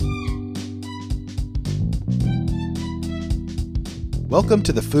Welcome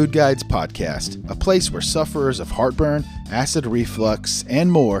to the Food Guides Podcast, a place where sufferers of heartburn, acid reflux, and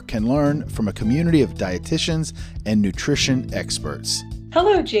more can learn from a community of dietitians and nutrition experts.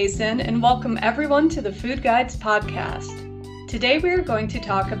 Hello, Jason, and welcome everyone to the Food Guides Podcast. Today we are going to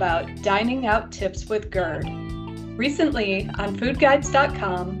talk about dining out tips with GERD. Recently, on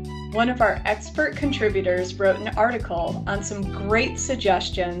foodguides.com, one of our expert contributors wrote an article on some great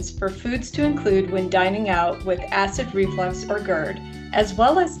suggestions for foods to include when dining out with acid reflux or GERD, as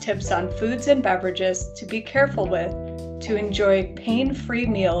well as tips on foods and beverages to be careful with to enjoy pain-free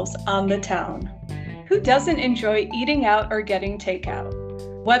meals on the town. Who doesn't enjoy eating out or getting takeout?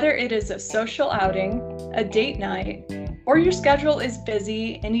 Whether it is a social outing, a date night, or your schedule is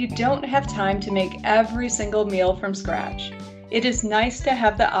busy and you don't have time to make every single meal from scratch, it is nice to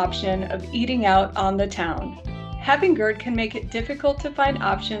have the option of eating out on the town. Having GERD can make it difficult to find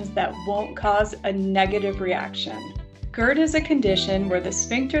options that won't cause a negative reaction. GERD is a condition where the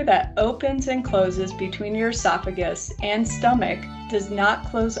sphincter that opens and closes between your esophagus and stomach does not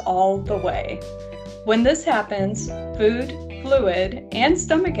close all the way. When this happens, food, fluid, and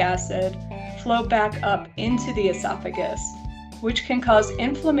stomach acid flow back up into the esophagus, which can cause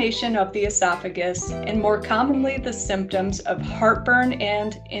inflammation of the esophagus and more commonly the symptoms of heartburn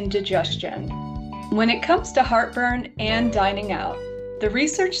and indigestion. When it comes to heartburn and dining out, the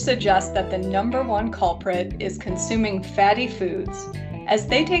research suggests that the number one culprit is consuming fatty foods, as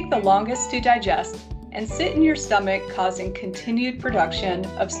they take the longest to digest and sit in your stomach, causing continued production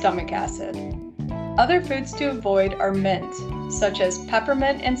of stomach acid. Other foods to avoid are mint, such as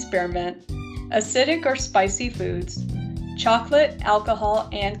peppermint and spearmint, acidic or spicy foods, chocolate, alcohol,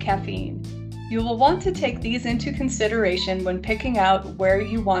 and caffeine. You will want to take these into consideration when picking out where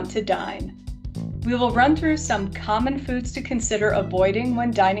you want to dine. We will run through some common foods to consider avoiding when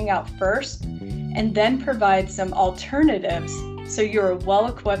dining out first, and then provide some alternatives so you're well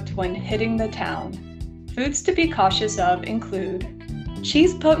equipped when hitting the town. Foods to be cautious of include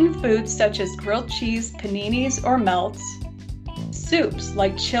cheese-potent foods such as grilled cheese, paninis, or melts. Soups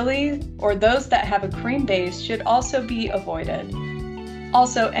like chili or those that have a cream base should also be avoided.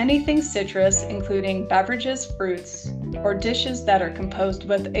 Also, anything citrus, including beverages, fruits, or dishes that are composed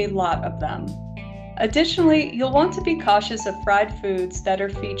with a lot of them. Additionally, you'll want to be cautious of fried foods that are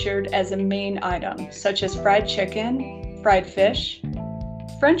featured as a main item, such as fried chicken, fried fish,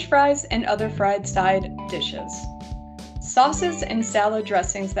 French fries, and other fried side dishes. Sauces and salad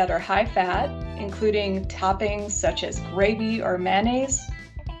dressings that are high fat, including toppings such as gravy or mayonnaise,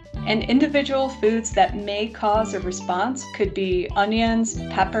 and individual foods that may cause a response could be onions,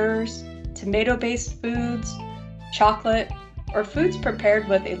 peppers, tomato-based foods, chocolate, or foods prepared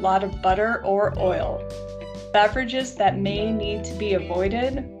with a lot of butter or oil. Beverages that may need to be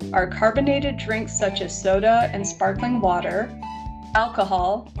avoided are carbonated drinks such as soda and sparkling water,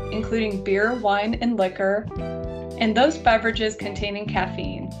 alcohol, including beer, wine, and liquor, and those beverages containing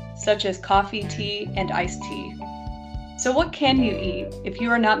caffeine, such as coffee, tea, and iced tea. So what can you eat if you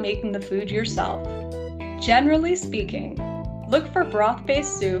are not making the food yourself? Generally speaking, look for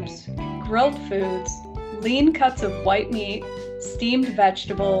broth-based soups, grilled foods, lean cuts of white meat, steamed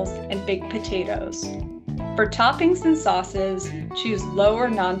vegetables, and baked potatoes. For toppings and sauces, choose low or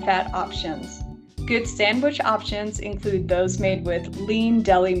non-fat options. Good sandwich options include those made with lean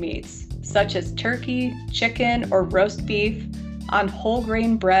deli meats, such as turkey, chicken, or roast beef, on whole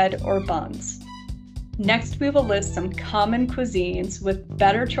grain bread or buns. Next, we will list some common cuisines with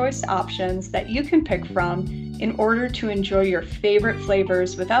better choice options that you can pick from in order to enjoy your favorite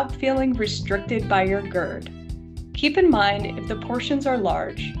flavors without feeling restricted by your GERD. Keep in mind if the portions are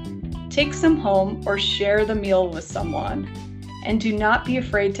large, take some home or share the meal with someone, and do not be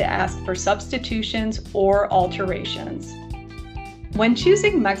afraid to ask for substitutions or alterations. When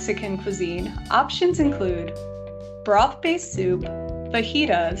choosing Mexican cuisine, options include broth-based soup,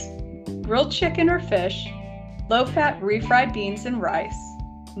 fajitas, grilled chicken or fish, low-fat refried beans and rice,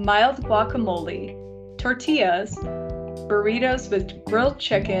 mild guacamole, tortillas, burritos with grilled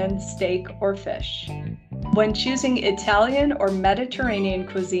chicken, steak, or fish. When choosing Italian or Mediterranean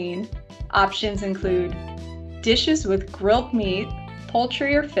cuisine, options include dishes with grilled meat,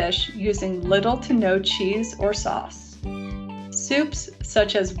 poultry, or fish using little to no cheese or sauce. Soups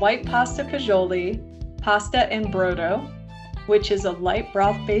such as white pasta fagioli, pasta in brodo, which is a light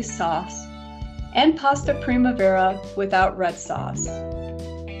broth-based sauce, and pasta primavera without red sauce.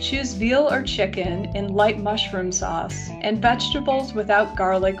 Choose veal or chicken in light mushroom sauce and vegetables without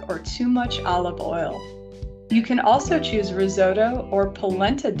garlic or too much olive oil. You can also choose risotto or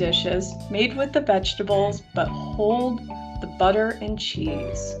polenta dishes made with the vegetables but hold the butter and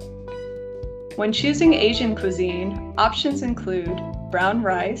cheese. When choosing Asian cuisine, options include brown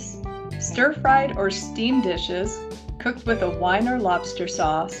rice, stir-fried or steamed dishes cooked with a wine or lobster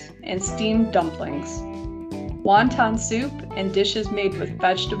sauce, and steamed dumplings, wonton soup and dishes made with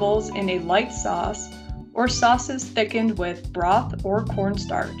vegetables in a light sauce or sauces thickened with broth or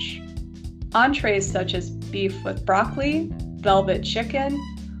cornstarch, entrees such as beef with broccoli, velvet chicken,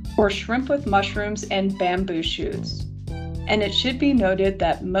 or shrimp with mushrooms and bamboo shoots. And it should be noted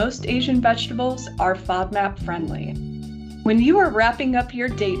that most Asian vegetables are FODMAP friendly. When you are wrapping up your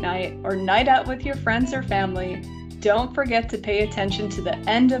date night or night out with your friends or family, don't forget to pay attention to the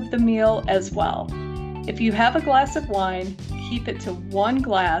end of the meal as well. If you have a glass of wine, keep it to 1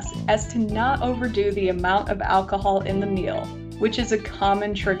 glass as to not overdo the amount of alcohol in the meal, which is a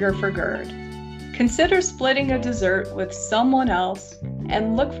common trigger for GERD. Consider splitting a dessert with someone else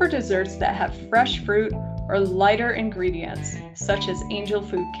and look for desserts that have fresh fruit or lighter ingredients, such as angel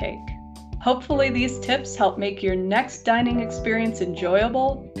food cake. Hopefully these tips help make your next dining experience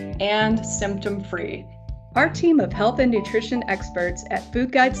enjoyable and symptom-free. Our team of health and nutrition experts at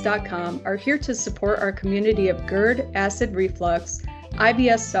foodguides.com are here to support our community of GERD, acid reflux,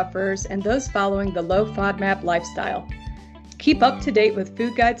 IBS sufferers, and those following the low FODMAP lifestyle. Keep up to date with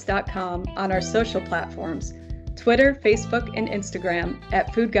foodguides.com on our social platforms, Twitter, Facebook, and Instagram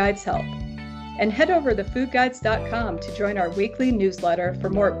at foodguideshelp. And head over to foodguides.com to join our weekly newsletter for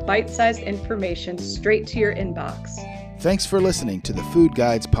more bite-sized information straight to your inbox. Thanks for listening to the Food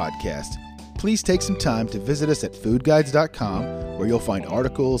Guides podcast. Please take some time to visit us at foodguides.com, where you'll find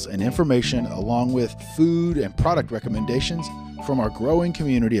articles and information along with food and product recommendations from our growing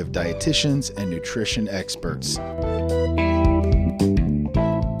community of dietitians and nutrition experts.